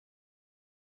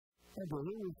Okay,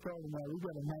 here we're starting now. We've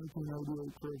got a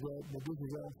 1988 Corvette, but this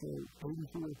is also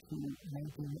 84 to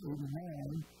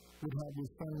 1989. Would have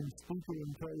this same speaker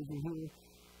enclosure here,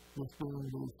 this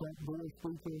being the front door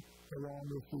speaker, along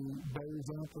with the Bose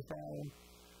amplifier.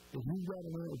 If you've got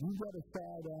a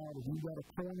side out, if you've got a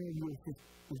corner of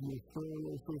your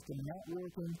stereo system not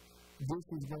working, this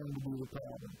is going to be the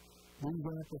problem. These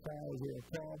amplifiers are a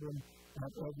problem on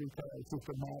every car. It's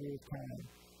just a matter of time.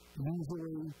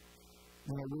 Usually,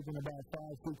 within about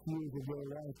 5-6 years of their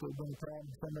life, they've been a problem,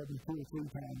 some of them 2 or 3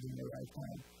 times in their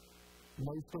lifetime.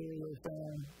 No stereo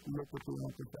sound, look at the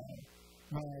amplifier.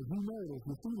 Now, as you notice,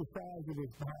 you see the size of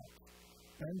this box.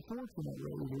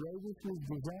 Unfortunately, the way this was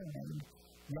designed,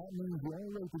 that means the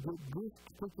only way to get this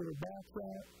particular box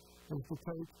out is to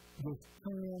take this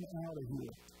pan out of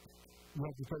here. You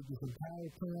have to take this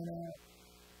entire pan out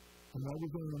and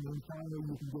everything, and then finally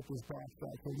you can get this box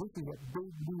out. So this is a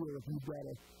big deal if you've got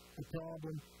a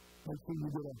problem. Make sure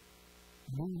you get a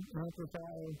new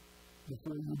amplifier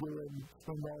before you go and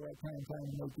spend all that time trying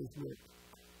to make this work.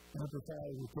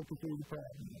 Amplifiers are typically the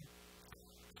problem.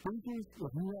 Speakers,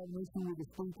 if you have an issue with the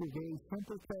speaker, very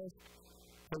simple test.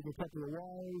 Take a couple of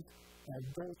wires, a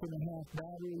volt-and-a-half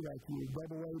battery, like your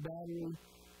AA battery,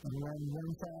 and run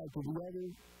one side to the other,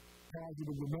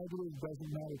 positive or negative,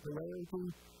 doesn't matter polarity,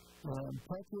 and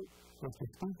touch it. If the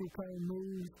speaker cone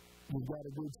moves, you've got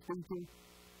a good speaker.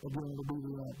 Again, it'll be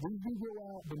the amp. These do go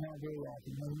out, but not very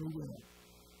often. They move in.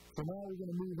 So now we're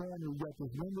going to move on. We've got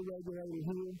this window regulator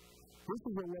here. This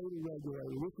is a later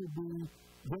regulator. This would be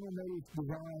General Motors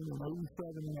design in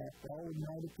 87 and all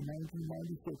ignited to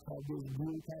 1996 had this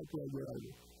dual-type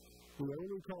regulator. The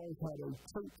early cars had a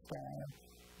tape style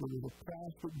that was a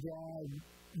plastic drive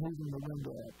moving the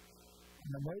window up.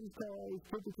 And in those cars,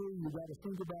 typically, you've got to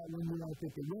think about when you want to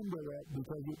put the window up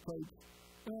because it takes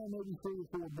maybe 3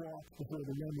 or 4 blocks before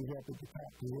the window's up at the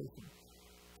top position.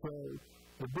 So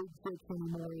the big fix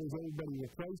anymore is everybody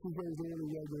replaces those early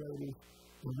regulators.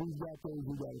 When we've got those,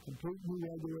 we've got a complete new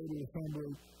regulator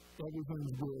assembly.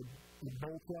 Everything's good. It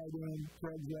bolts right in,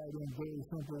 plugs right in, very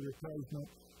simple replacement.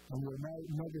 And you'll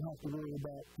never have to worry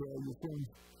about your things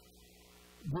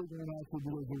wiggling out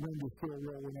because the wind is still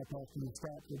rolling up after you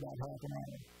stop for about half an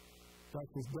hour.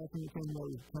 That's the definite thing that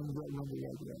comes that window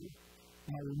regulator.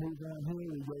 Now we move on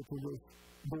here, we go to this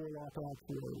door lock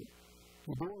actuator.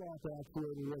 The door lock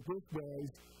actuator, what this does,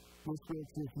 this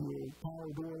works with your power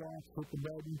door locks, hit the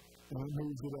button, and it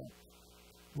moves it up.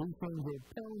 These things are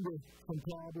prone to some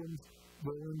problems.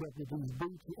 They'll end up with these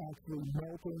boots actually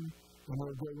melting, and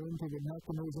they'll go into the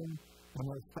mechanism, and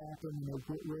they'll stop them, and they'll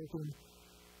quit working.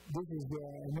 This is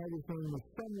another thing that's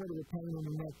somewhat of a pain in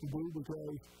the neck to do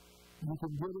because you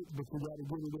can get it, but you've got to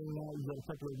get it in and out. You've got a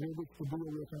couple of rivets to deal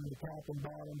with on the top and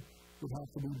bottom. It has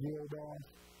to be drilled off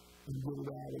and get it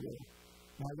out of there.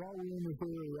 Now, while we're in this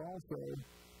area also,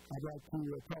 I'd like to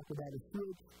talk about a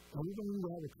switch. And we're going to need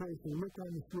to have a closer look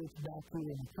on the switch back here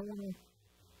in the corner.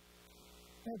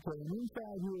 Okay, and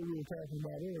inside here we were talking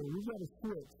about earlier, we've got a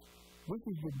switch. This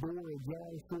is the door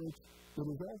ajar switch. It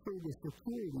is also the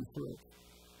security switch.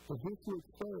 If this switch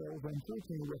fails,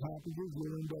 unfortunately what happens is you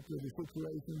end up with a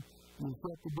situation, you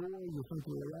shut the door, you think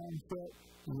the alarm's set,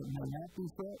 and it may not be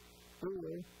set,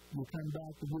 or you come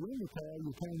back to get in the car,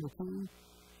 you turn the key,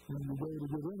 and you go to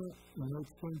get in it, and it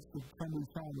thinks that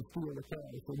somebody's trying to steal the car.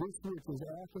 So this switch is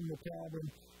often the problem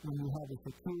when you have a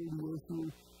security issue,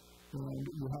 and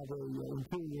you have an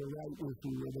interior light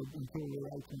issue where the interior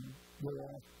light can go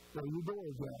off, or your door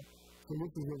is out. So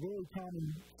this is a very common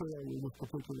failure, this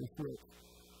particular switch.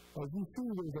 As you see,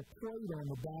 there's a plate on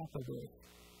the back of it.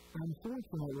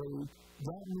 Unfortunately,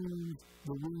 that means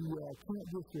that we can't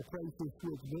just replace this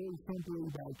switch very simply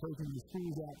by taking the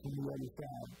screws out from the other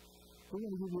side. We're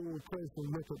going to give you a little closer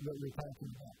look at what we're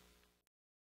talking about.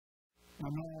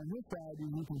 And now on this side,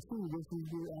 as you can see, this is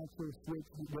the actual switch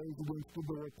that goes against the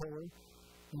door puller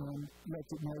and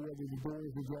lets it know whether the door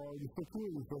is ajar. The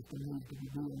security system needs to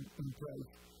be in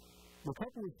place. The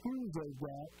couple of screws they've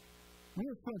got,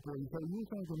 real simple. So you're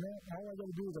thinking that all I got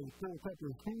to do is pull a couple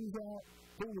of screws out,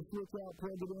 pull the switch out,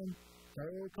 plug it in,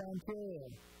 au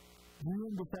contraire. You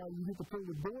then decide you get to pull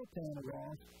the door panel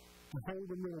off and hold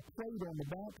a little plate on the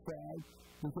back side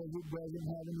because it doesn't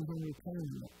have anything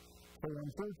retaining it. So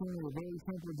unfortunately, a very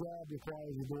simple job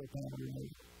requires a door panel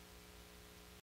removed.